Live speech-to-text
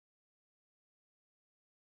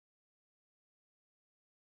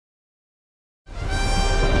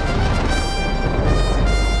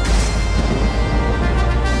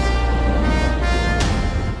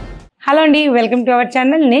Hello అండి, welcome to our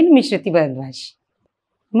channel. నేను మీ శృతి భరద్వాజ్.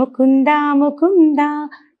 ముకుంద ముకుంద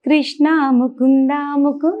కృష్ణ ముకుంద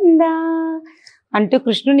ముకుంద అంటూ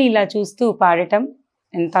కృష్ణుని ఇలా చూస్తూ పాడటం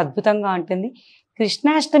ఎంత అద్భుతంగా ఉంటుంది.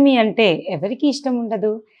 కృష్ణాష్టమి అంటే ఎవరికి ఇష్టం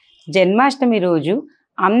ఉండదు? జన్మాష్టమి రోజు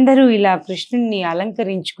అందరూ ఇలా కృష్ణుని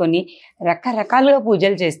అలంకరించుకొని రకరకాలుగా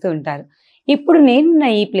పూజలు చేస్తూ ఉంటారు. ఇప్పుడు నేనున్న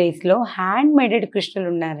ఈ ప్లేస్లో హ్యాండ్ మేడెడ్ కృష్ణులు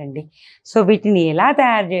ఉన్నారండి. సో వీటిని ఎలా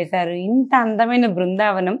తయారు చేశారు? ఇంత అందమైన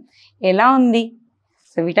బృందావనం ఎలా ఉంది?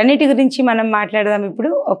 సో వీటన్నిటి గురించి మనం మాట్లాడదాం.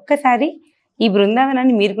 ఇప్పుడు ఒక్కసారి ఈ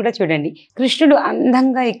బృందావనాన్ని మీరు కూడా చూడండి. కృష్ణుడు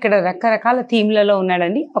అందంగా ఇక్కడ రకరకాల థీమ్లలో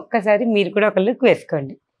ఉన్నాడండి. ఒక్కసారి మీరు కూడా ఒక లుక్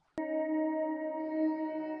వేసుకోండి.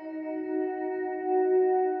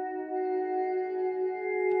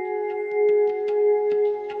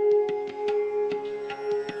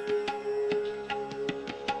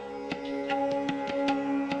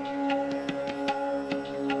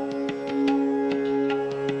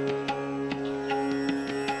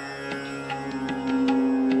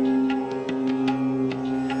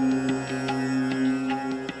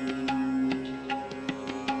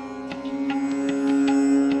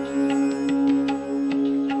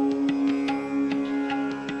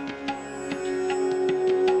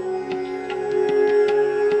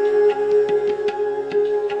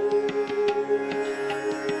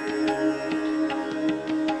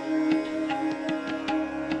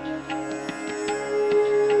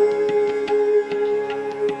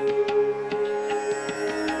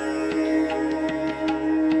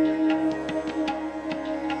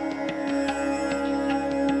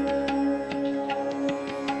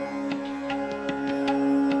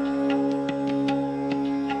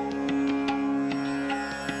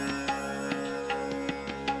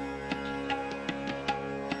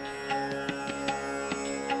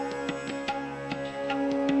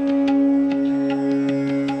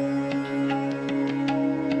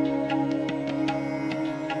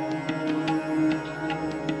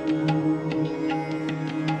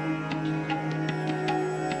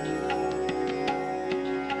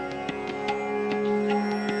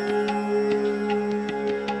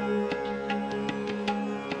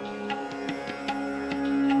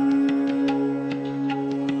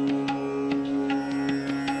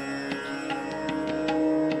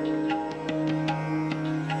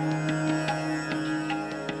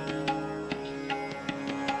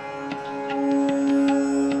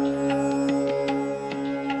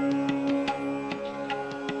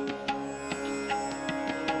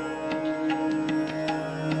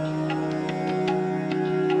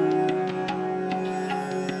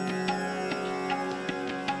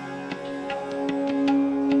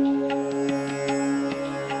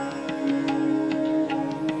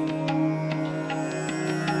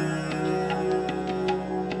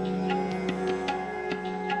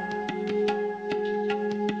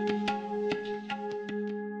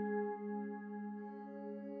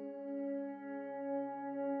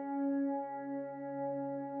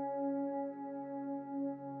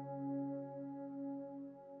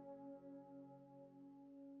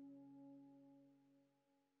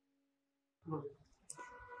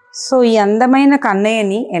 సో ఈ అందమైన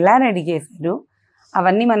కన్నయ్యని ఎలా రెడీ చేశారు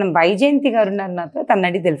అవన్నీ మనం వైజయంతి గారు ఉన్నారు నాతో, తను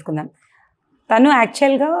అడిగి తెలుసుకుందాం. తను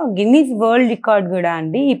యాక్చువల్గా గిన్నీస్ వరల్డ్ రికార్డ్ కూడా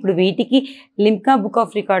అండి. ఇప్పుడు వీటికి లిమ్కా బుక్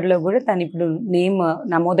ఆఫ్ రికార్డ్లో కూడా తను ఇప్పుడు నేమ్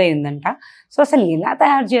నమోదై ఉందంట. సో అసలు ఎలా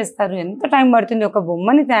తయారు చేస్తారు, ఎంత టైం పడుతుంది ఒక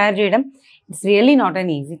బొమ్మని తయారు చేయడం? It's really not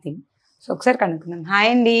an easy thing. So ఒకసారి కనుక్కుందాం.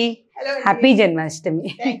 హాయ్ అండి, హ్యాపీ జన్మాష్టమి.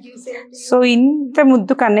 సో ఇంత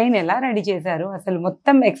ముద్దు కన్నయ్యని ఎలా రెడీ చేశారు అసలు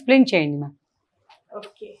మొత్తం ఎక్స్ప్లెయిన్ చేయండి మ్యామ్.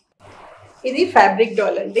 ఓకే, ఇది ఫ్యాబ్రిక్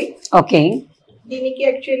డాల్ అండి. ఓకే, దీనికి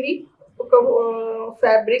యాక్చువల్లీ ఒక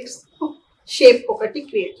ఫ్యాబ్రిక్స్ షేప్ ఒకటి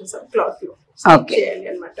క్రియేట్ చేసాం క్లాత్ లో. చేయాలి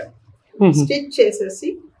అనమాట. స్టిచ్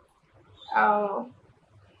చేసేసి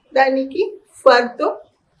దానికి ఫర్ తో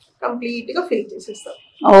కంప్లీట్ గా ఫిల్ చేసేస్తాం.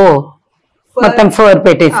 ఓ మొత్తం ఫర్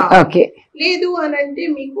పెట్టేసి. ఓకే, లేదు అని అంటే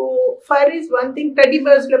మీకు for is one thing, teddy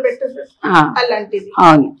birds లో పెట్టేసి అలాంటిది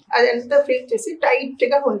అదంతా ఫిల్ చేసి టైట్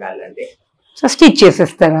గా ఉండాలండి. సో స్టిచ్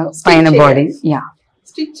చేసేస్తారా పైన బాడీ? యా,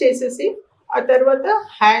 స్టిచ్ చేసేసి ఆ తర్వాత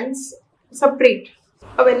హ్యాండ్స్ సపరేట్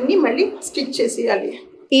అవన్నీ మళ్ళీ స్టిచ్ చేసేయాలి.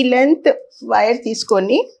 ఈ లెంత్ వైర్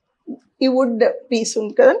తీసుకొని ఈ వుడ్ పీస్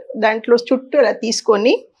ఉంది కదా దాంట్లో చుట్టూ అలా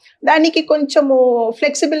తీసుకొని దానికి కొంచెము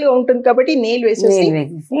ఫ్లెక్సిబుల్ గా ఉంటుంది కాబట్టి నెయిల్ వేసేసి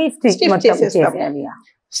స్టిఫ్ చేసేస్తాం.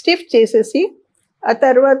 స్టిఫ్ చేసేసి ఆ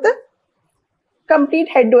తర్వాత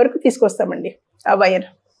కంప్లీట్ హెడ్ వరకు తీసుకొస్తామండి ఆ వైర్.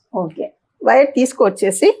 ఓకే, వైర్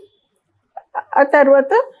తీసుకొచ్చేసి ఆ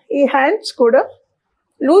తర్వాత ఈ హ్యాండ్స్ కూడా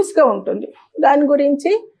లూజ్గా ఉంటుంది. దాని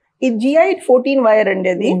గురించి ఈ GI 14 వైర్ అండి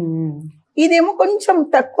అది. ఇదేమో కొంచెం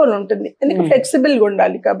తక్కువ ఉంటుంది, ఎందుకంటే ఫ్లెక్సిబుల్ గా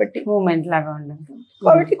ఉండాలి కాబట్టి, మూమెంట్ లాగా ఉండాలి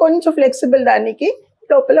కాబట్టి కొంచెం ఫ్లెక్సిబుల్ దానికి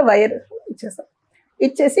లోపల వైర్ ఇచ్చేస్తాం.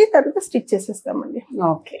 ఇచ్చేసి తర్వాత స్టిచ్ చేసేస్తామండి.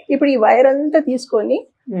 ఓకే. ఇప్పుడు ఈ వైర్ అంతా తీసుకొని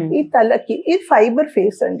ఈ తలకి, ఇది ఫైబర్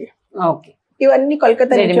ఫేస్ అండి. ఓకే. ఇవన్నీ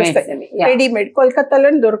కోల్కతా నుంచి వస్తాయి, రెడీమేడ్ కోల్కతాలో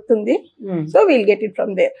దొరుకుతుంది. So will get it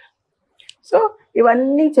from there. So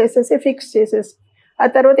ఇవన్నీ చేసేసి ఫిక్స్ చేసేసి ఆ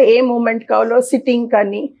తర్వాత ఏ మూమెంట్ కావాలో, సిట్టింగ్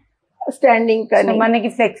కానీ స్టాండింగ్ కానీ, మనకి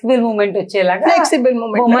ఫ్లెక్సిబుల్ మూమెంట్ వచ్చేలాగా ఫ్లెక్సిబుల్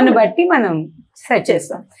మూమెంట్ బొమ్మను బట్టి మనం సెట్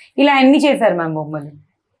చేస్తాం. ఇలా అన్ని చేశారు మ్యామ్ బొమ్మలు?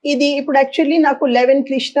 ఇది ఇప్పుడు యాక్చువల్లీ నాకు 11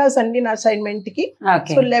 కృష్ణాస్ అండి నా అసైన్మెంట్ కి.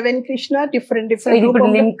 So 11 Krishna different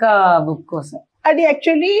Limca book కోసం. అది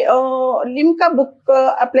యాక్చువల్లీ లిమ్కా బుక్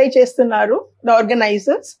అప్లై చేస్తున్నారు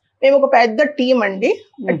ఆర్గనైజర్స్. మేము ఒక పెద్ద టీం అండి.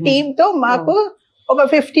 టీమ్ తో మాకు ఒక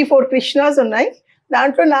 54 కృష్ణాస్ ఉన్నాయి.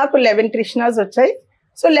 దాంట్లో నాకు 11 కృష్ణాస్ వచ్చాయి.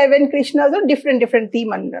 సో 11 కృష్ణాస్ డిఫరెంట్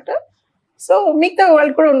థీమ్ అన్నమాట. సో మిగతా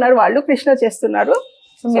వాళ్ళు కూడా ఉన్నారు, వాళ్ళు కృష్ణ చేస్తున్నారు.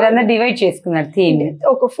 మీరందరూ డివైడ్ చేసుకున్నారు థీమ్,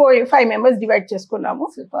 ఒక 4-5 మెంబర్స్ డివైడ్ చేసుకున్నాము.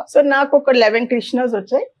 సో నాకు ఒక 11 కృష్ణాస్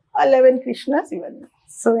వచ్చాయి. ఆ 11 కృష్ణాస్ ఇవన్నీ.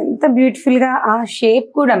 సో ఎంత బ్యూటిఫుల్ గా ఆ షేప్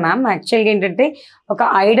కూడా మ్యామ్. యాక్చువల్గా ఏంటంటే ఒక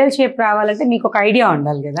ఐడల్ షేప్ రావాలంటే మీకు ఒక ఐడియా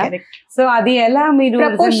ఉండాలి కదా. సో అది ఎలా మీరు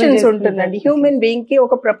ప్రపోర్షన్స్ ఉంటుందండి. హ్యూమన్ బీయింగ్ కి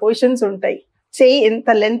ఒక ప్రపోర్షన్స్ ఉంటాయి. చెయ్యి ఎంత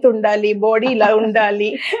లెంత్ ఉండాలి, బాడీ ఇలా ఉండాలి.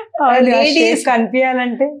 లేడీస్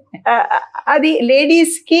కనిపించాలంటే అది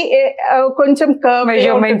లేడీస్ కి కొంచెం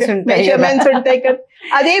మెజర్మెంట్స్ ఉంటాయి కదా,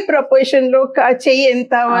 అదే ప్రపోర్షన్ లో చెయ్యి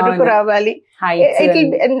ఎంత వరకు రావాలి.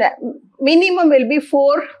 Minimum will be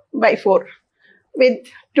 4x4 with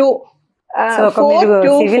 2.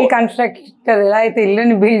 Civil constructor ఎలా అయితే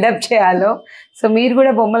ఇల్లుని బిల్డప్ చేయాలో, సో మీరు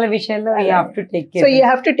కూడా బొమ్మల విషయంలో you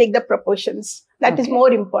have to take the proportions. That is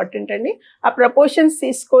more important అండి. ఆ ప్రపోర్షన్స్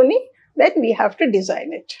తీసుకొని then we have to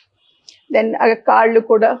design it. Then ఆ కాళ్ళు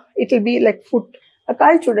కూడా it will be like foot. ఆ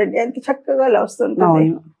కాళ్ళు చూడండి ఎంత చక్కగా అలా వస్తుంటుంది.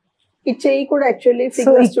 ఈ చెయ్యి కూడా యాక్చువల్లీ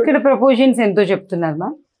ఇక్కడ ప్రపోర్షన్స్ ఎంతో చెప్తున్నారు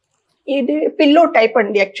మ్యామ్. ఇది పిల్లో టైప్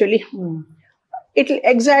అండి actually. It will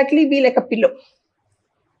exactly be like a pillow.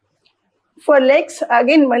 For legs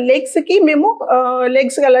again legs కి మేము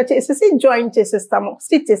లెగ్స్ అలా చేసేసి జాయింట్ చేసేస్తాము,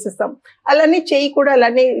 స్టిచ్ చేసేస్తాము. అలానే చెయ్యి కూడా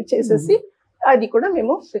అలానే చేసేసి అది కూడా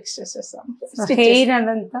మేము ఫిక్స్ చేసేస్తాము.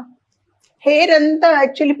 హెయిర్ అంతా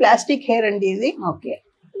యాక్చువల్లీ ప్లాస్టిక్ హెయిర్ అండి ఇది. ఓకే.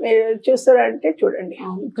 మీరు చూస్తారా అంటే చూడండి,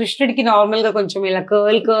 కృష్ణుడికి నార్మల్ గా కొంచెం ఇలా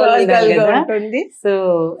కర్ల్ ఉంటుంది. సో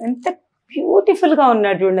ఎంత బ్యూటిఫుల్ గా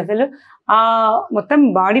ఉన్నాడు చూడండి. అసలు ఆ మొత్తం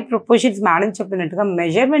బాడీ ప్రపోర్షన్స్ మేడం చెప్పినట్టుగా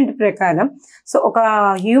మెజర్మెంట్ ప్రకారం సో ఒక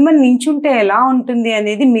హ్యూమన్ నించుంటే ఎలా ఉంటుంది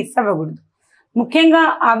అనేది మిస్ అవ్వకూడదు. ముఖ్యంగా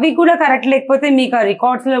అవి కూడా కరెక్ట్ లేకపోతే మీకు ఆ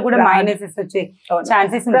రికార్డ్స్ లో కూడా మైనసెస్ వచ్చే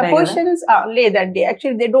ఛాన్సెస్ ఉంటాయి. లేదండి,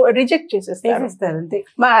 యాక్చువల్లీ దే రిజెక్ట్ చేసేస్తారు అంతే.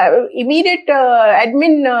 మా ఇమీడియట్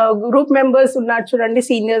అడ్మిన్ గ్రూప్ మెంబర్స్ ఉన్నారు చూడండి,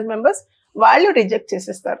 సీనియర్ మెంబర్స్, వాళ్ళు రిజెక్ట్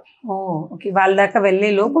చేసేస్తారు. వాళ్ళ దాకా వెళ్ళే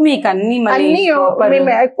లోపు మీకు అన్ని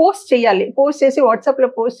పోస్ట్ చేయాలి. పోస్ట్ చేసి వాట్సాప్ లో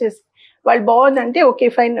పోస్ట్ చేసి వాళ్ళు బాగుందంటే ఓకే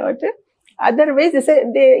ఫైన్, అదర్వైజ్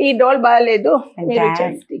ఈ డాల్ బాగాలేదు.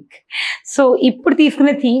 సో ఇప్పుడు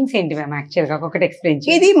తీసుకున్న థీమ్స్ ఏంటి మ్యామ్? యాక్చువల్ గా ఒకటి ఎక్స్ప్లెయిన్.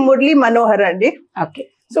 ఇది మురళీ మనోహర్ అండి. ఓకే.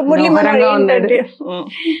 సో మురళీ మనోహర్ ఏంటంటే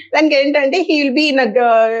దానికి ఏంటంటే he will be in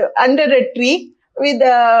under a tree with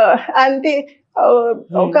అంటే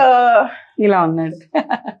ఒక ఇలా ఉన్నాడు,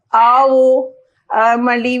 ఆవు,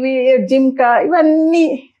 మళ్ళీ జింక, ఇవన్నీ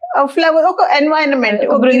ఫ్లవర్, ఒక ఎన్వైరన్మెంట్.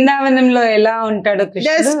 బృందావనంలో ఎలా ఉంటాడు,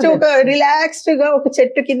 జస్ట్ ఒక రిలాక్స్డ్ గా ఒక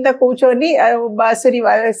చెట్టు కింద కూర్చొని బాసురి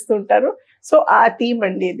వాయిస్తుంటారు. సో ఆ థీమ్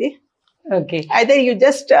అండి ఇది. ఓకే. అయితే యూ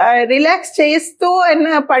జస్ట్ రిలాక్స్ చేస్తూ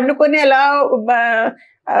పండుకొని అలా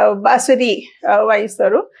బాసురి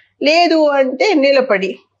వాయిస్తారు, లేదు అంటే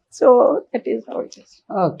నిలబడి. So that is how it is.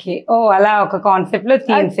 Okay. అలా ఒక కాన్సెప్ట్ లో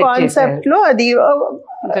కాన్సెప్ట్ లో అది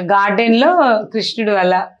ఒక గార్డెన్ లో కృష్ణుడు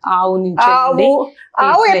అలా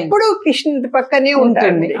ఆవు ఎప్పుడు కృష్ణుడి పక్కనే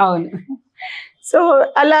ఉంటుంది. అవును. సో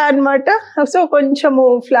అలా అన్నమాట. సో కొంచెము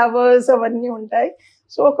ఫ్లవర్స్ అవన్నీ ఉంటాయి.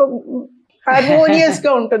 సో ఒక హార్మోనియస్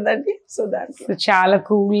గా ఉంటుందండి. సో దాంట్లో చాలా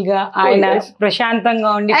కూల్ గా ఆయన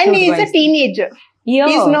ప్రశాంతంగా ఉండి. And is a teenager.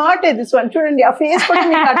 He's not this one. చూడండి ఆ ఫేస్ కూడా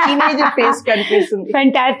మీకు ఆ టీనేజర్ ఫేస్ కనిపిస్తుంది.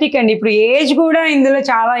 ఫ్యాంటాస్టిక్ అండి. ఇప్పుడు ఏజ్ కూడా ఇందులో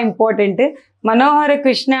చాలా ఇంపార్టెంట్. మనోహర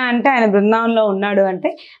కృష్ణ అంటే ఆయన బృందావనంలో ఉన్నాడు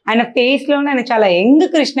అంటే ఆయన ఫేస్ లోనే ఆయన చాలా యంగ్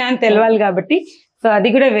కృష్ణ అని తెలవాలి కాబట్టి సో అది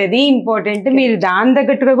కూడా వెరీ ఇంపార్టెంట్. మీరు దాని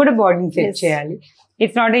తగ్గట్టుగా కూడా బాడీని సెట్ చేయాలి.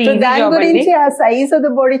 ఇట్స్ నాట్ దాని గురించి ఆ సైజ్ ఆఫ్ ద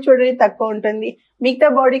బాడీ చూడండి తక్కువ ఉంటుంది, మిగతా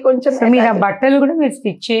బాడీ కొంచెం. మీరు ఆ బట్టలు కూడా మీరు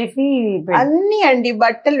స్టిచ్ చేసి అన్ని అండి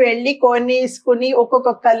బట్టలు వెళ్ళి కొనేసుకుని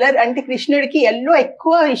ఒక్కొక్క కలర్, అంటే కృష్ణుడికి ఎల్లో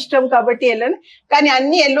ఎక్కువ ఇష్టం కాబట్టి ఎల్లో, కానీ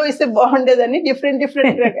అన్ని ఎల్లో ఇస్తే బాగుండేదని డిఫరెంట్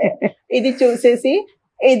ఇది చూసేసి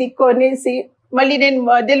ఇది కొనేసి, మళ్ళీ నేను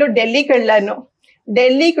మధ్యలో ఢిల్లీకి వెళ్ళాను.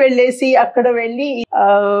 ఢిల్లీకి వెళ్ళేసి అక్కడ వెళ్ళి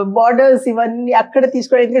బార్డర్స్ ఇవన్నీ అక్కడ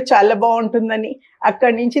తీసుకోవడానికి చాలా బాగుంటుందని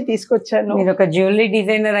అక్కడి నుంచి తీసుకొచ్చాను. మీరు ఒక జ్యువెలరీ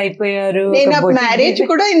డిజైనర్ అయిపోయారు. నేను మ్యారేజ్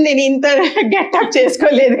కూడా నేను ఇంత గెటప్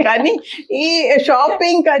చేసుకోలేదు, కానీ ఈ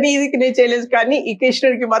షాపింగ్ కానీ ఇది నేను చేయలేదు, కానీ ఈ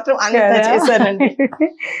కృష్ణుడికి మాత్రం అంత చేశానండి.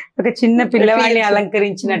 ఒక చిన్న పిల్లవాడిని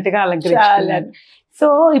అలంకరించినట్టుగా అలంకరించారు. సో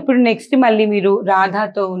ఇప్పుడు నెక్స్ట్ మళ్ళీ మీరు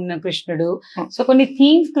రాధాతో ఉన్న కృష్ణుడు, సో కొన్ని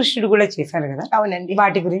థీమ్స్ కృష్ణుడు కూడా చేశారు కదా. అవునండి,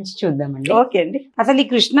 వాటి గురించి చూద్దామండి. ఓకే అండి. అసలు ఈ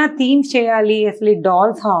కృష్ణ థీమ్స్ చేయాలి, అసలు ఈ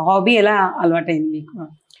డాల్స్ హాబీ ఎలా అలవాటైంది మీకు?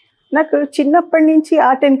 నాకు చిన్నప్పటి నుంచి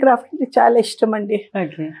ఆర్ట్ అండ్ క్రాఫ్ట్ చాలా ఇష్టం అండి.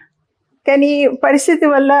 ఓకే. కానీ పరిస్థితి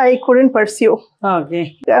వల్ల I couldn't pursue. Okay.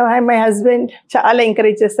 My husband చాలా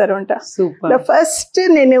ఎంకరేజ్ చేస్తారు అంట. సూపర్. ఫస్ట్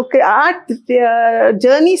నేను ఒక ఆర్ట్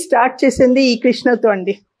జర్నీ స్టార్ట్ చేసింది ఈ కృష్ణతో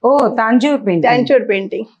అండి. ఓ, తాంజూర్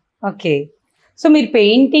పెయింటింగ్. ఓకే. సో మీరు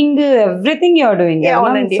painting everything you are doing.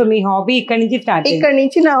 అవునండి. సో మీ హాబీ ఇక్కడ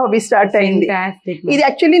నుంచి నా హాబీ స్టార్ట్ అయింది. ఇది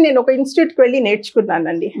యాక్చువల్లీ నేను ఒక ఇన్స్టిట్యూట్ కి వెళ్ళి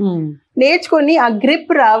నేర్చుకున్నానండి. నేర్చుకొని ఆ గ్రిప్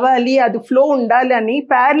రావాలి, అది ఫ్లో ఉండాలి అని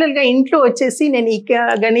ప్యారలల్ గా ఇంట్లో వచ్చేసి నేను ఈ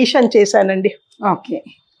గణేశాన్ని చేశానండి. Okay,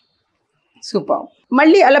 super.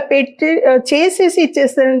 మళ్ళీ అలా పెట్టి చేసేసి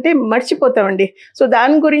ఇచ్చేస్తానంటే మర్చిపోతామండి. సో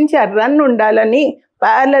దాని గురించి ఆ రన్ ఉండాలని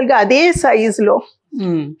ప్యారలల్ గా అదే సైజ్ లో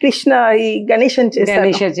కృష్ణ ఈ గణేశన్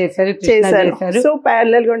చేశారు. సో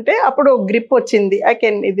ప్యారలల్ గా ఉంటే అప్పుడు గ్రిప్ వచ్చింది. ఐ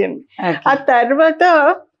కెన్ ఇది. ఆ తర్వాత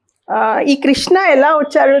ఈ కృష్ణ ఎలా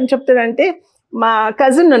వచ్చారు అని చెప్తారంటే, మా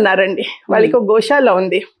కజిన్ ఉన్నారండి, వాళ్ళకి ఒక గోశాల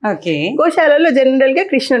ఉంది. గోశాలలో జనరల్ గా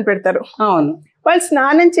కృష్ణని పెడతారు. అవును. వాళ్ళు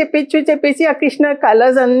స్నానం చెప్పేసి ఆ కృష్ణ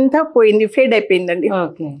కలర్స్ అంతా పోయింది, ఫేడ్ అయిపోయిందండి.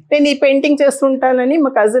 నేను ఈ పెయింటింగ్ చేస్తుంటానని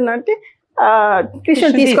మా కజిన్ అంటే కృష్ణ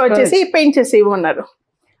తీసుకొచ్చేసి పెయింట్ చేసి ఇవ్వన్నారు.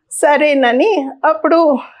 సరేనని అప్పుడు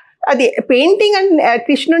అది పెయింటింగ్ అండ్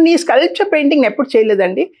కృష్ణుని స్కల్ప్చర్ పెయింటింగ్ ఎప్పుడు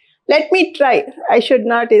చేయలేదండి. Let me try, I should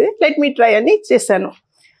not ఇది, లెట్ మీ ట్రై అని చేశాను.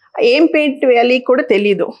 ఏం పెయింట్ వేయాలి కూడా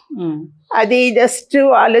తెలీదు. అది జస్ట్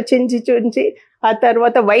ఆలోచించి ఆ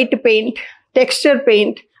తర్వాత వైట్ పెయింట్, టెక్స్చర్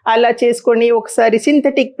పెయింట్ అలా చేసుకొని ఒకసారి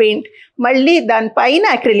సింథటిక్ పెయింట్, మళ్ళీ దానిపైన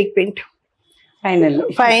అక్రిలిక్ పెయింట్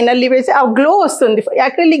ఫైనల్లీ వేసి ఆ గ్లో వస్తుంది.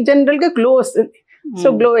 అక్రిలిక్ జనరల్ గా గ్లో వస్తుంది. సో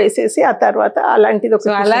గ్లో వేసేసి ఆ తర్వాత అలాంటిది ఒక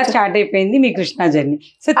అలా స్టార్ట్ అయిపోయింది మీ కృష్ణ జర్నీ.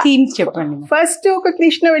 సో థీమ్స్ చెప్పండి. ఫస్ట్ ఒక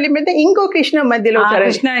కృష్ణ వెళ్ళిపోతే ఇంకో కృష్ణ మధ్యలో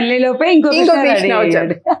కృష్ణ వెళ్ళేలోపే ఇంకో కృష్ణ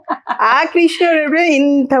వచ్చాడు. ఆ కృష్ణ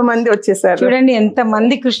ఇంత మంది వచ్చేసారు. చూడండి ఎంత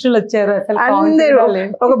మంది కృష్ణులు వచ్చారు. అసలు అందరూ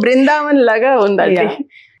ఒక బృందావన్ లాగా ఉందండి.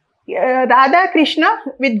 రాధా కృష్ణ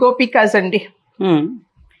విత్ గోపికాస్ అండి.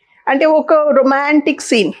 అంటే ఒక రొమాంటిక్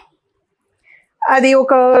సీన్ అది.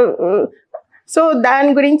 ఒక సో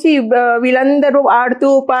దాని గురించి వీళ్ళందరూ ఆడుతూ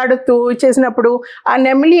పాడుతూ చేసినప్పుడు ఆ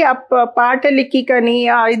నెమలి ఆ పాటలకి కానీ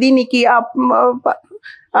ఆ దీనికి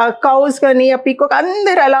ఆ కౌస్ కానీ ఆ పీకాక్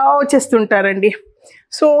అందరు అలా వచ్చేస్తుంటారండి.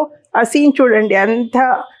 సో ఆ సీన్ చూడండి అంత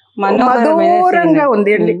మనోహరంగా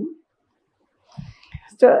ఉంది అండి.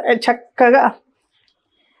 చక్కగా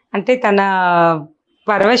అంటే తన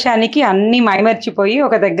పరవశానికి అన్ని మైమర్చిపోయి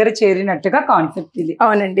ఒక దగ్గర చేరినట్టుగా కాన్సెప్ట్ ఇది.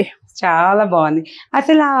 అవునండి, చాలా బాగుంది.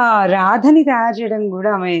 అసలు ఆ రాధని తయారు చేయడం కూడా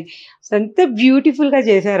ఆమె ఎంత బ్యూటిఫుల్ గా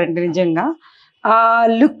చేశారంటే నిజంగా ఆ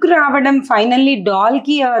లుక్ రావడం ఫైనల్లీ డాల్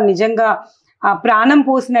కి నిజంగా ఆ ప్రాణం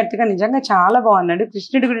పోసినట్టుగా నిజంగా చాలా బాగున్నాడు.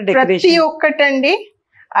 కృష్ణుడు కూడా డెకరేషన్ ప్రతి ఒక్కటండి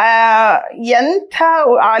ఎంత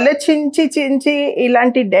ఆలోచించి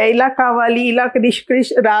ఇలాంటి ఇలా కావాలి, ఇలా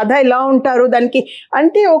రాధ ఇలా ఉంటారు దానికి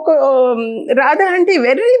అంటే ఒక రాధ అంటే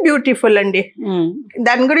వెరీ బ్యూటిఫుల్ అండి.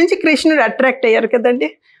 దాని గురించి కృష్ణుడు అట్రాక్ట్ అయ్యారు కదండి.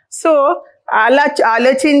 సో అలా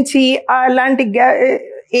ఆలోచించి అలాంటి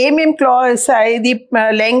ఏమేం క్లాత్స్ ఇది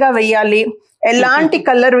లెహంగా వెయ్యాలి, ఎలాంటి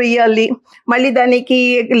కలర్ వెయ్యాలి, మళ్ళీ దానికి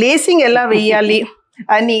లేసింగ్ ఎలా వెయ్యాలి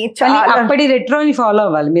అని అప్పటి రెట్రోని ఫాలో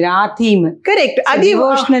అవ్వాలి మీరు. ఆ థీమ్ కరెక్ట్, అది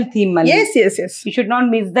devotional theme. You should not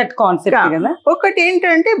miss that concept కదా. ఒకటి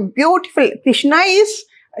ఏంటంటే బ్యూటిఫుల్ కృష్ణ ఈస్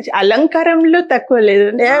అలంకారంలో తక్కువ లేదు,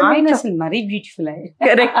 అసలు మరీ బ్యూటిఫుల్.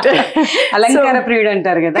 కరెక్ట్, అలంకార ప్రియుడు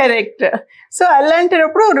అంటారు కదా. కరెక్ట్. సో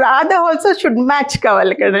అలాంటప్పుడు రాధ ఆల్సో షుడ్ మ్యాచ్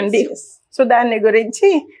కావాలి కదండి. సో దాని గురించి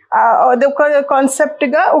అదొక కాన్సెప్ట్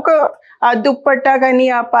గా ఒక దుప్పట్టా కానీ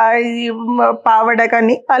ఆ పావడ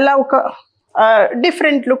కానీ అలా ఒక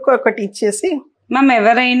డిఫరెంట్ లుక్ ఒకటి ఇచ్చేసి. మ్యామ్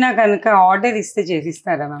ఎవరైనా కనుక ఆర్డర్ ఇస్తే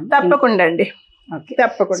చేసిస్తారా మ్యామ్? తప్పకుండా అండి,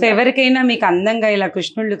 తప్పకుండా. ఎవరికైనా మీకు అందంగా ఇలా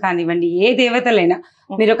కృష్ణుళ్ళు కానివ్వండి ఏ దేవతలైనా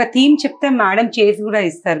మీరు ఒక థీమ్ చెప్తే మేడం చేసి కూడా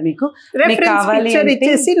ఇస్తారు. మీకు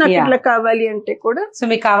ఇచ్చేసి నాకు ఇట్లా కావాలి అంటే కూడా. సో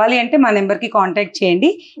మీకు కావాలి అంటే మా నెంబర్ కి కాంటాక్ట్ చేయండి.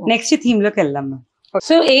 నెక్స్ట్ థీమ్ లోకి వెళ్దాం మ్యామ్.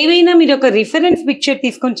 సో ఏవైనా మీరు ఒక రిఫరెన్స్ పిక్చర్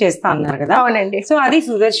తీసుకొని చేస్తా అన్నారు కదా. అవునండి. సో అది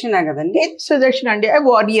సుదర్శన కదండి? సుదర్శన అండి,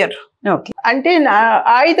 వారియర్. ఓకే. అంటే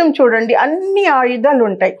ఆయుధం చూడండి, అన్ని ఆయుధాలు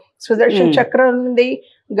ఉంటాయి. సుదర్శన చక్రం ఉంది,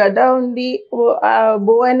 గద ఉంది,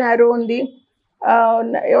 బో అండ్ ఆరో ఉంది,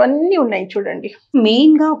 ఇవన్నీ ఉన్నాయి చూడండి.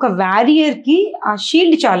 మెయిన్ గా ఒక వారియర్ కి ఆ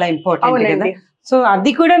షీల్డ్ చాలా ఇంపార్టెంట్ కదా, సో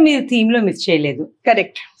అది కూడా మీరు థీమ్ లో మిస్ చేయలేదు.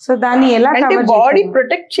 కరెక్ట్. సో దాన్ని ఎలా అంటే బాడీ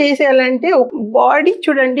ప్రొటెక్ట్ చేసేయాలంటే బాడీ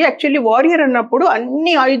చూడండి, యాక్చువల్లీ వారియర్ అన్నప్పుడు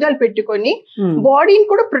అన్ని ఆయుధాలు పెట్టుకొని బాడీని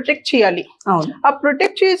కూడా ప్రొటెక్ట్ చేయాలి. ఆ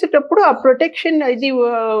ప్రొటెక్ట్ చేసేటప్పుడు ఆ ప్రొటెక్షన్ ఇది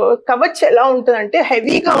కవచ్ ఎలా ఉంటుందంటే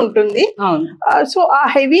హెవీగా ఉంటుంది. సో ఆ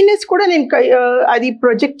హెవీనెస్ కూడా నేను అది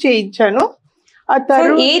ప్రొజెక్ట్ చేయించాను.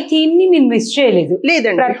 ఏ థీమ్ ని మీరు మిస్ చేయలేదు.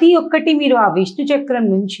 లేదండి, ప్రతి ఒక్కటి మీరు ఆ విష్ణు చక్రం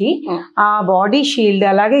నుంచి ఆ బాడీ షీల్డ్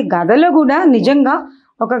అలాగే గదలో కూడా నిజంగా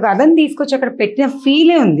ఒక గదని తీసుకొచ్చి అక్కడ పెట్టిన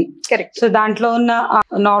ఫీలే ఉంది. కరెక్ట్. సో దాంట్లో ఉన్న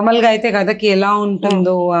నార్మల్ గా అయితే గదకి ఎలా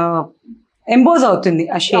ఉంటుందో ఎంబోజ్ అవుతుంది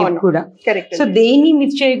ఆ షేప్ కూడా. సో దేన్ని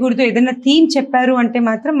మిస్ చేయకూడదు. ఏదైనా థీమ్ చెప్పారు అంటే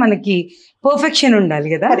మాత్రం మనకి పర్ఫెక్షన్ ఉండాలి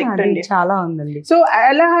కదా, అది చాలా ఉందండి. సో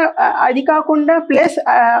అలా అది కాకుండా ప్లస్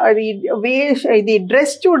అది ఇది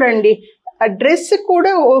డ్రెస్ చూడండి, ఆ డ్రెస్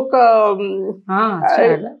కూడా ఒక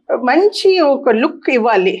మంచి ఒక లుక్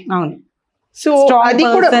ఇవ్వాలి. అవును. సో అది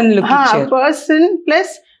కూడా పర్సన్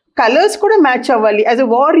ప్లస్ కలర్స్ కూడా మ్యాచ్ అవ్వాలి. యాజ్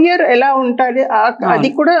ఎ వారియర్ ఎలా ఉండాలి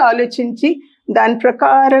అది కూడా ఆలోచించి దాని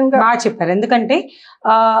ప్రకారంగా బాగా చెప్పారు. ఎందుకంటే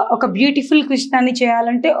ఒక బ్యూటిఫుల్ కృష్ణాని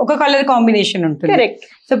చేయాలంటే ఒక కలర్ కాంబినేషన్ ఉంటుంది. Correct.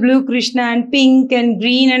 So blue Krishna and pink and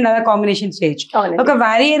green and అలా కాంబినేషన్ చేయొచ్చు. ఒక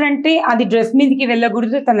వారియర్ అంటే అది డ్రెస్ మీదకి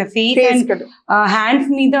వెళ్ళకూడదు, తన ఫేస్ అండ్ హ్యాండ్స్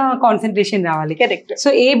మీద కాన్సన్ట్రేషన్ రావాలి. కరెక్ట్.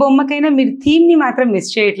 సో ఏ బొమ్మకైనా మీరు థీమ్ ని మాత్రం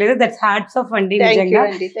మిస్ చేయట్లేదు. దట్స్ హ్యాట్స్ ఆఫ్ అండి నిజంగా.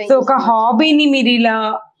 సో ఒక హాబీని మీరు ఇలా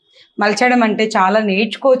మలచడం అంటే చాలా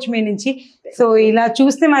నేర్చుకోవచ్చు మీ నుంచి. సో ఇలా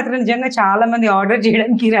చూస్తే మాత్రం నిజంగా చాలా మంది ఆర్డర్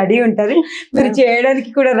చేయడానికి రెడీ ఉంటారు, మీరు చేయడానికి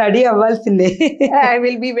కూడా రెడీ అవ్వాల్సిందే. I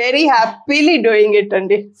will be very happily doing it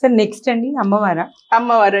అండి. సో నెక్స్ట్ అండి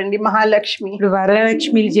అమ్మవారండి, మహాలక్ష్మి. ఇప్పుడు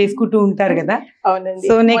వరలక్ష్మిలు చేసుకుంటూ ఉంటారు కదా. అవునండి.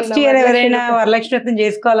 సో నెక్స్ట్ ఇయర్ ఎవరైనా వరలక్ష్మి వ్రతం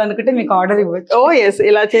చేసుకోవాలనుకుంటే మీకు ఆర్డర్ ఇవ్వచ్చు. ఓ ఎస్,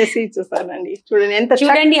 ఇలా చేసి ఇచ్చేస్తానండి. చూడండి ఎంత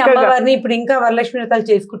చూడండి అమ్మవారిని. ఇప్పుడు ఇంకా వరలక్ష్మి వ్రతాలు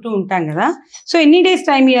చేసుకుంటూ ఉంటాం కదా, సో ఎన్ని డేస్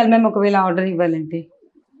టైం ఇవ్వాలి మేము ఒకవేళ ఆర్డర్ ఇవ్వాలంటే?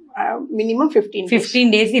 మినిమం 15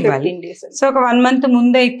 డేస్ ఇవ్వాలి. సో ఒక 1 month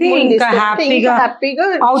ముందు అయితే ఇంకా హ్యాపీగా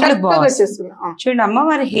అవుట్లుక్ బాగుంది. చూడండి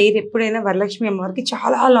అమ్మవారి హెయిర్ ఎప్పుడైనా వరలక్ష్మి అమ్మవారికి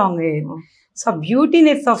చాలా long hair. So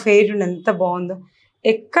beautiness of hair ఎంత బాగుందో,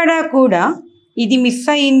 ఎక్కడా కూడా ఇది మిస్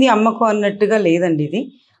అయ్యింది అమ్మకు అన్నట్టుగా లేదండి. ఇది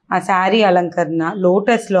ఆ శారీ అలంకరణ,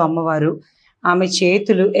 లోటస్ లో అమ్మవారు, ఆమె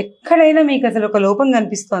చేతులు, ఎక్కడైనా మీకు అసలు ఒక లోపం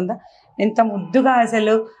కనిపిస్తోందా? ఎంత ముద్దుగా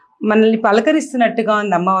అసలు మనల్ని పలకరిస్తున్నట్టుగా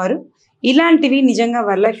ఉంది అమ్మవారు. ఇలాంటివి నిజంగా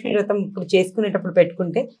వరలక్ష్మి వ్రతం ఇప్పుడు చేసుకునేటప్పుడు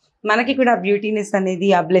పెట్టుకుంటే మనకి కూడా బ్యూటీనెస్ అనేది,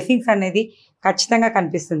 ఆ బ్లెస్సింగ్స్ అనేది ఖచ్చితంగా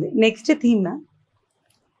కనిపిస్తుంది. నెక్స్ట్ థీమ్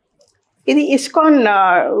ఇది ఇస్కాన్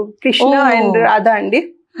కృష్ణ అండ్ రాధా అండి.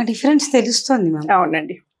 ఆ డిఫరెన్స్ తెలుస్తుంది మ్యామ్.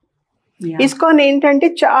 అవునండి. ఇస్కాన్ ఏంటంటే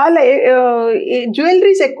చాలా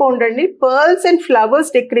జ్యువెలరీస్ ఎక్కువ ఉండండి, పర్ల్స్ అండ్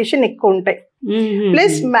ఫ్లవర్స్ డెకరేషన్ ఎక్కువ ఉంటాయి,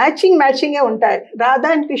 ప్లస్ మ్యాచింగ్ ఉంటాయి.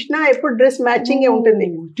 రాధా అండ్ కృష్ణ ఎప్పుడు డ్రెస్ మ్యాచింగ్ ఉంటుంది,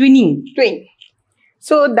 ట్విన్.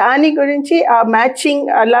 సో దాని గురించి ఆ మ్యాచింగ్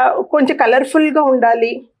అలా కొంచెం కలర్ఫుల్గా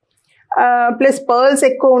ఉండాలి, ప్లస్ పర్ల్స్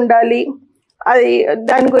ఎక్కువ ఉండాలి. అది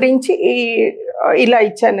దాని గురించి ఇలా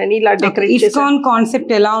ఇచ్చానండి, ఇలా డెకరేట్ చేశాను. ఇస్కాన్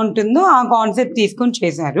కాన్సెప్ట్ ఎలా ఉంటుందో ఆ కాన్సెప్ట్ తీసుకొని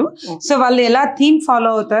చేశారు. సో వాళ్ళు ఎలా థీమ్ ఫాలో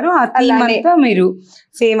అవుతారో ఆ థీమ్ అంతా మీరు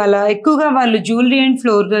సేమ్ అలా ఎక్కువగా వాళ్ళు జ్యువెలరీ అండ్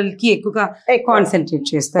ఫ్లోరల్ కి ఎక్కువగా కాన్సన్ట్రేట్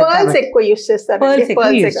చేస్తారు. పర్ల్స్ ఎక్కువ యూస్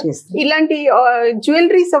చేస్తారు. ఇలాంటి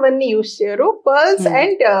జ్యువెలరీస్ అవన్నీ యూస్ చేయరు. పర్ల్స్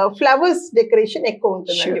అండ్ ఫ్లవర్స్ డెకరేషన్ ఎక్కువ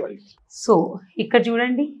ఉంటుంది. సో ఇక్కడ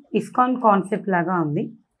చూడండి ఇస్కాన్ కాన్సెప్ట్ లాగా ఉంది.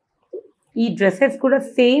 ఈ డ్రెస్సెస్ కూడా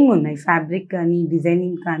సేమ్ ఉన్నాయి, ఫ్యాబ్రిక్ కానీ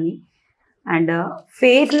డిజైనింగ్ కానీ, అండ్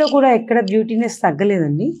ఫేస్ లో కూడా ఎక్కడ బ్యూటీనెస్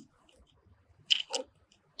తగ్గలేదండి.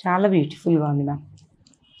 చాలా బ్యూటిఫుల్గా ఉంది మ్యామ్,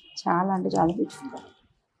 చాలా అంటే చాలా బ్యూటిఫుల్గా.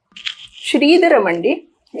 శ్రీధరం అండి,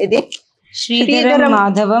 ఇది శ్రీధరం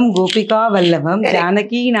మాధవం గోపికా వల్లభం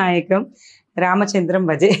జానకీ నాయకం రామచంద్రం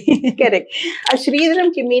భజే. కరెక్ట్. ఆ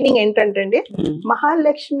శ్రీధరంకి మీనింగ్ ఏంటంటే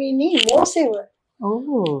మహాలక్ష్మిని మోసేవారు.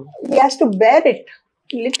 He has to bear it.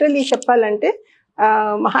 Literally చెప్పాలంటే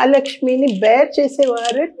మహాలక్ష్మిని బేర్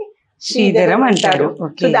చేసేవారు శ్రీధరం అంటారు.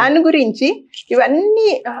 సో దాని గురించి ఇవన్నీ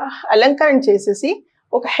అలంకరణ చేసేసి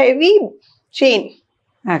ఒక హెవీ చైన్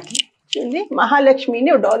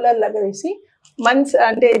మహాలక్ష్మిని $1 లాగా వేసి మన్స్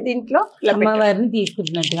అంటే దీంట్లో అమ్మవారిని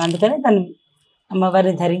తీసుకుంటున్నట్టుగా, అందుకని తను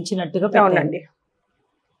అమ్మవారిని ధరించినట్టుగా అవునండి.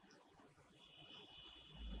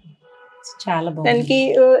 చాలా బాగుంది. దానికి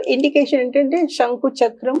ఇండికేషన్ ఏంటంటే శంకు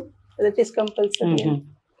చక్రం, దట్ ఈస్ కంపల్సరీ.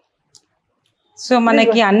 సో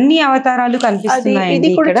మనకి అన్ని అవతారాలు కనిపిస్తున్నాయి. ఇది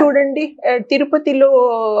కూడా చూడండి, తిరుపతిలో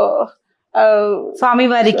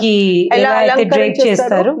స్వామివారికి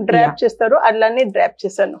డ్రాప్ చేస్తారు అలానే డ్రాప్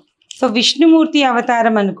చేశాను. సో విష్ణుమూర్తి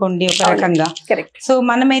అవతారం అనుకోండి ఒక రకంగా. కరెక్ట్. సో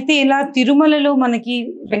మనమైతే ఇలా తిరుమలలో మనకి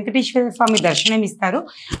వెంకటేశ్వర స్వామి దర్శనం ఇస్తారు,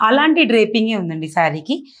 అలాంటి డ్రేపింగే ఉందండి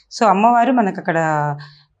శారీకి. సో అమ్మవారు మనకు అక్కడ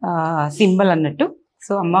సింబల్ అన్నట్టు.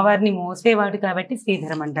 సో అమ్మవారిని మోసేవాడు కాబట్టి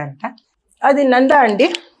శ్రీధరం అంటారట. అది నంద అండి,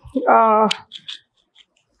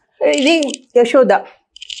 ఇది యశోద.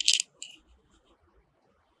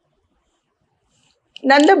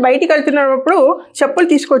 నంద బయటికి వెళ్తున్నప్పుడు చెప్పులు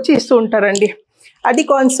తీసుకొచ్చి ఇస్తూ ఉంటారండి, అది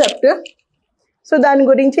కాన్సెప్ట్. సో దాని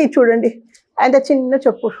గురించి చూడండి, అంత చిన్న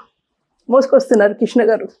చెప్పు మోసుకొస్తున్నారు కృష్ణ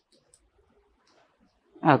గారు.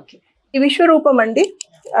 ఓకే, ఈ విశ్వరూపం అండి.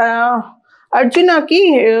 అర్జునకి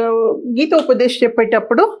గీతోపదేశం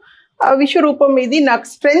చెప్పేటప్పుడు ఆ విశ్వరూపం ఇది, నాకు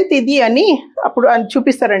స్ట్రెంగ్త్ ఇది అని అప్పుడు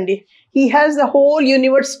చూపిస్తారండి. He has the whole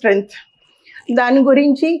universe strength. దాని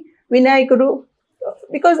గురించి వినాయకుడు,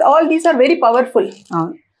 because all these are very powerful.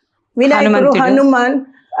 వినాయకుడు, హనుమాన్,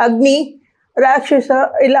 అగ్ని, రాక్షస,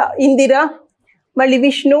 ఇలా ఇందిర, మళ్ళీ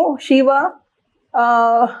విష్ణు, శివ,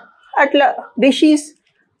 అట్లా rishis,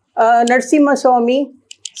 Narasimhaswamy.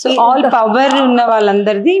 So all power ఉన్న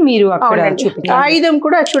వాళ్ళందరిది మీరు అక్కడ చూపించారు. ఆయుధం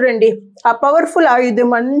కూడా చూడండి, ఆ పవర్ఫుల్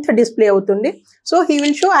ఆయుధం అంతా డిస్ప్లే అవుతుంది. So he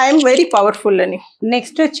will show I'm very powerful అని.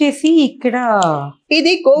 నెక్స్ట్ వచ్చేసి ఇక్కడ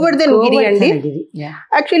ఇది గోవర్ధన్ గిరి అండి.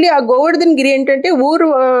 యాక్చువల్లీ ఆ గోవర్ధన్ గిరి ఏంటంటే ఊరు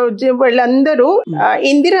వాళ్ళందరూ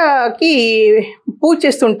ఇందిరకి పూజ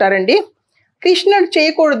చేస్తుంటారండి. కృష్ణుడు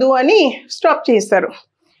చేయకూడదు అని స్టాప్ చేస్తారు.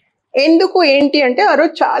 ఎందుకు ఏంటి అంటే ఆ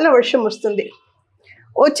రోజు చాలా వర్షం వస్తుంది,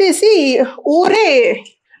 వచ్చేసి ఊరే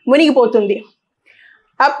మునిగిపోతుంది.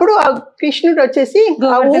 అప్పుడు ఆ కృష్ణుడు వచ్చేసి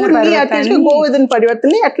ఆ ఊరిని గోవర్ధన్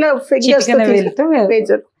పర్వతాన్ని అట్లా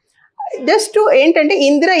జస్ట్ ఏంటంటే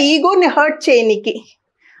ఇంద్ర ఈగోని హర్ట్ చేయనికి.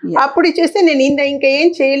 అప్పుడు చేస్తే నేను ఇంకా ఏం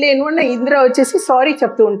చేయలేను అన్న ఇంద్ర వచ్చేసి సారీ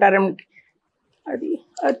చెప్తూ ఉంటారు. అది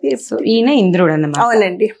ఈయన ఇంద్రుడు అన్నమాట.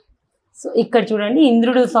 అవునండి. సో ఇక్కడ చూడండి,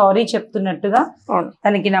 ఇంద్రుడు సారీ చెప్తున్నట్టుగా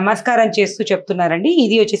తనకి నమస్కారం చేస్తూ చెప్తున్నారండి.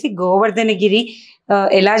 ఇది వచ్చేసి గోవర్ధనగిరి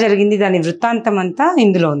ఎలా జరిగింది దాని వృత్తాంతం అంతా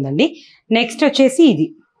ఇందులో ఉందండి. నెక్స్ట్ వచ్చేసి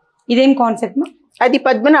ఇదేం కాన్సెప్ట్? అది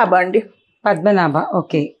పద్మనాభ అండి. పద్మనాభ,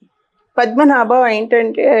 ఓకే. పద్మనాభ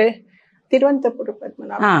ఏంటంటే తిరువనంతపురం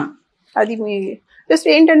పద్మనాభ. అది మీ జస్ట్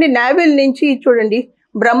ఏంటంటే నావెల్ నుంచి చూడండి,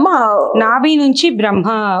 బ్రహ్మ నాభి నుంచి బ్రహ్మ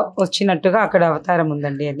వచ్చినట్టుగా అక్కడ అవతారం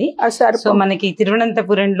ఉందండి అది. సో మనకి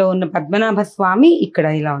తిరువనంతపురంలో ఉన్న పద్మనాభ స్వామి ఇక్కడ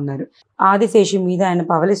ఇలా ఉన్నారు, ఆదిశేషు మీద ఆయన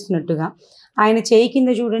పవలిస్తున్నట్టుగా. ఆయన చేయి కింద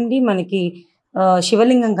చూడండి మనకి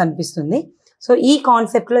శివలింగం కనిపిస్తుంది. సో ఈ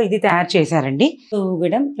కాన్సెప్ట్ లో ఇది తయారు చేశారండి.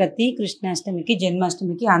 ఊగడం ప్రతి కృష్ణాష్టమికి,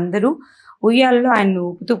 జన్మాష్టమికి అందరూ ఉయ్యాలలో ఆయన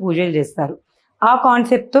ఊపుతూ పూజలు చేస్తారు. ఆ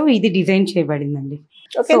కాన్సెప్ట్ తో ఇది డిజైన్ చేయబడిందండి.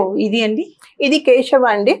 సో ఇది అండి, ఇది కేశవ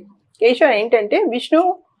అండి. కేశవ ఏంటంటే విష్ణు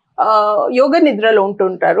యోగ నిద్రలో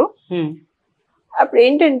ఉంటుంటారు. అప్పుడు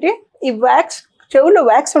ఏంటంటే ఈ వ్యాక్స్, చెవులో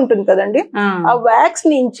వ్యాక్స్ ఉంటుంది కదండి, ఆ వ్యాక్స్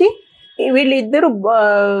నుంచి వీళ్ళిద్దరు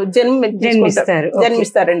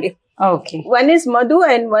జన్మిస్తారండి. One is Madhu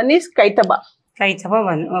and one is కైతబ.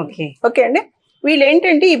 Okay అండి. వీళ్ళు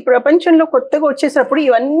ఏంటంటే ఈ ప్రపంచంలో కొత్తగా వచ్చేటప్పుడు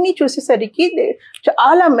ఇవన్నీ చూసేసరికి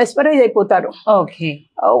చాలా మెస్మరైజ్ అయిపోతారు.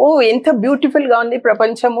 ఓ ఎంత బ్యూటిఫుల్ గా ఉంది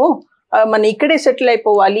ప్రపంచము, మన ఇక్కడే సెటిల్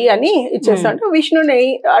అయిపోవాలి అని ఇచ్చేస్తాడు. విష్ణుని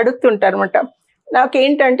అడుగుతుంటారు అనమాట,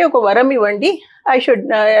 నాకేంటంటే ఒక వరం ఇవ్వండి, ఐ షుడ్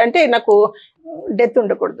అంటే నాకు డెత్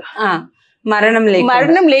ఉండకూడదు,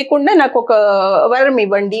 మరణం లేకుండా నాకు ఒక వరం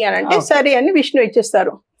ఇవ్వండి అని అంటే సరే అని విష్ణు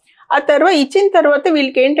ఇచ్చేస్తారు. ఆ తర్వాత ఇచ్చిన తర్వాత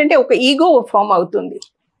వీళ్ళకి ఏంటంటే ఒక ఈగో ఫామ్ అవుతుంది.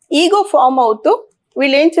 ఈగో ఫామ్ అవుతూ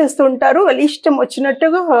వీళ్ళు ఏం చేస్తుంటారు, వాళ్ళు ఇష్టం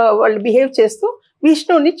వచ్చినట్టుగా వాళ్ళు బిహేవ్ చేస్తూ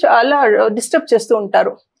విష్ణుని చాలా డిస్టర్బ్ చేస్తూ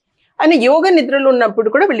ఉంటారు. అని యోగ నిద్రలో ఉన్నప్పుడు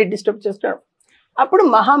కూడా వీళ్ళు డిస్టర్బ్ చేస్తారు. అప్పుడు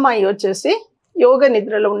మహామాయి వచ్చేసి యోగ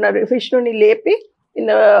నిద్రలో ఉన్నారు విష్ణుని లేపి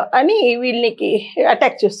అని వీళ్ళకి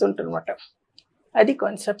అటాక్ చేస్తుంటారు అనమాట. అది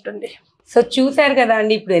కాన్సెప్ట్ అండి. సో చూసారు కదా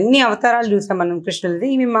అండి, ఇప్పుడు ఎన్ని అవతారాలు చూసాం మనం కృష్ణులది.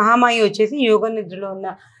 ఇవి మహామాయి వచ్చేసి యోగ నిద్రలో ఉన్న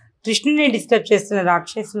కృష్ణుని డిస్టర్బ్ చేస్తున్న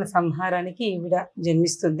రాక్షసుల సంహారానికి ఈవిడ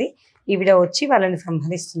జన్మిస్తుంది. ఈవిడ వచ్చి వాళ్ళని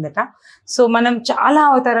సంహరిస్తుందట. సో మనం చాలా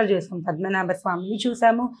అవతారాలు చూసాం, పద్మనాభ స్వామిని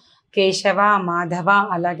చూసాము, కేశవ, మాధవ,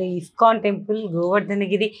 అలాగే ఇస్కాన్ టెంపుల్,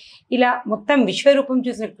 గోవర్ధనగిరి, ఇలా మొత్తం విశ్వరూపం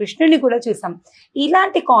చూసిన కృష్ణుని కూడా చూసాం.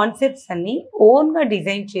 ఇలాంటి కాన్సెప్ట్స్ అన్ని ఓన్గా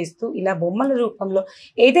డిజైన్ చేస్తూ ఇలా బొమ్మల రూపంలో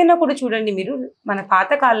ఏదైనా కూడా చూడండి మీరు, మన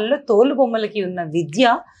పాతకాలంలో తోలు బొమ్మలకి ఉన్న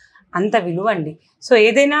విద్య అంత విలువ అండి. సో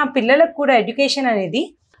ఏదైనా పిల్లలకు కూడా ఎడ్యుకేషన్ అనేది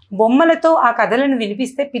బొమ్మలతో ఆ కథలను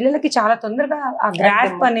వినిపిస్తే పిల్లలకి చాలా తొందరగా ఆ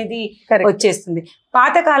గ్రాస్ప్ అనేది వచ్చేస్తుంది.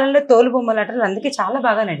 పాతకాలంలో తోలు బొమ్మలాటలు అందుకే చాలా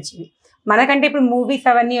బాగా నడిచింది. మనకంటే ఇప్పుడు మూవీస్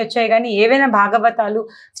అవన్నీ వచ్చాయి, కానీ ఏవైనా భాగవతాలు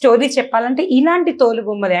స్టోరీస్ చెప్పాలంటే ఇలాంటి తోలు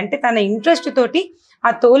బొమ్మలే. అంటే తన ఇంట్రెస్ట్ తోటి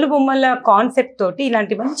ఆ తోలు బొమ్మల కాన్సెప్ట్ తోటి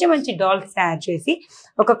ఇలాంటి మంచి మంచి డాల్స్ తయారు చేసి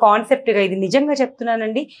ఒక కాన్సెప్ట్గా ఇది నిజంగా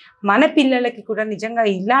చెప్తున్నానండి. మన పిల్లలకి కూడా నిజంగా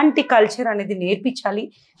ఇలాంటి కల్చర్ అనేది నేర్పించాలి.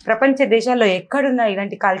 ప్రపంచ దేశాల్లో ఎక్కడున్నా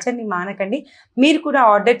ఇలాంటి కల్చర్ని మానకండి. మీరు కూడా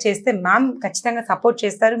ఆర్డర్ చేస్తే మ్యామ్ ఖచ్చితంగా సపోర్ట్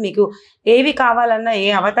చేస్తారు. మీకు ఏవి కావాలన్నా, ఏ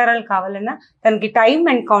అవతారాలు కావాలన్నా తనకి టైం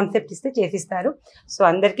అండ్ కాన్సెప్ట్ ఇస్తే చేసిస్తారు. సో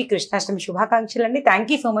అందరికీ కృష్ణాష్టమి శుభాకాంక్షలు అండి.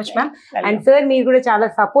 Thank you so much ma'am. And sir మీరు కూడా చాలా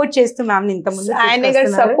సపోర్ట్ చేస్తూ మ్యామ్ ఇంత ముందు ఆయన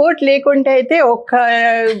సపోర్ట్ లేకుంటే అయితే ఒక్క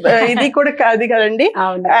ఇది కూడా కాదు కదండి.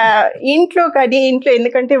 ఇంట్లో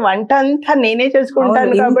ఎందుకంటే వంట అంతా నేనే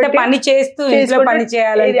చేసుకుంటాను కాబట్టి పని చేస్తూ పని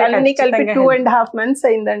చేయాలి. అన్ని కలిపి 2.5 months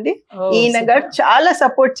అయిందండి. ఈయన గారు చాలా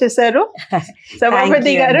సపోర్ట్ చేశారు.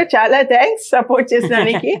 సభాపతి గారు చాలా థ్యాంక్స్ సపోర్ట్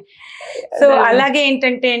చేసినానికి. సో అలాగే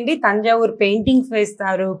ఏంటంటే అండి, తంజావూరు పెయింటింగ్స్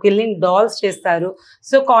వేస్తారు, క్విల్లింగ్ డాల్స్ చేస్తారు.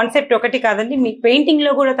 సో కాన్సెప్ట్ ఒకటి కాదండి, మీ పెయింటింగ్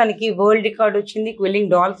లో కూడా తనకి వరల్డ్ రికార్డ్ వచ్చింది, క్విల్లింగ్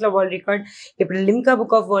డాల్స్ లో వరల్డ్ రికార్డ్, ఇప్పుడు Limca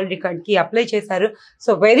book of world record కి అప్లై చేశారు.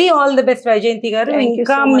 So very all the best Vyjayanthi గారు.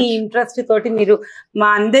 ఇంకా మీ ఇంట్రెస్ట్ తోటి మీరు మా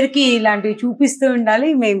అందరికి ఇలాంటివి చూపిస్తూ ఉండాలి.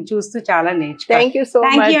 మేము చూస్తూ చాలా నేర్చుకోవాలి. థ్యాంక్ యూ సో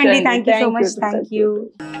మచ్ అండి. Thank you so much. Thank you.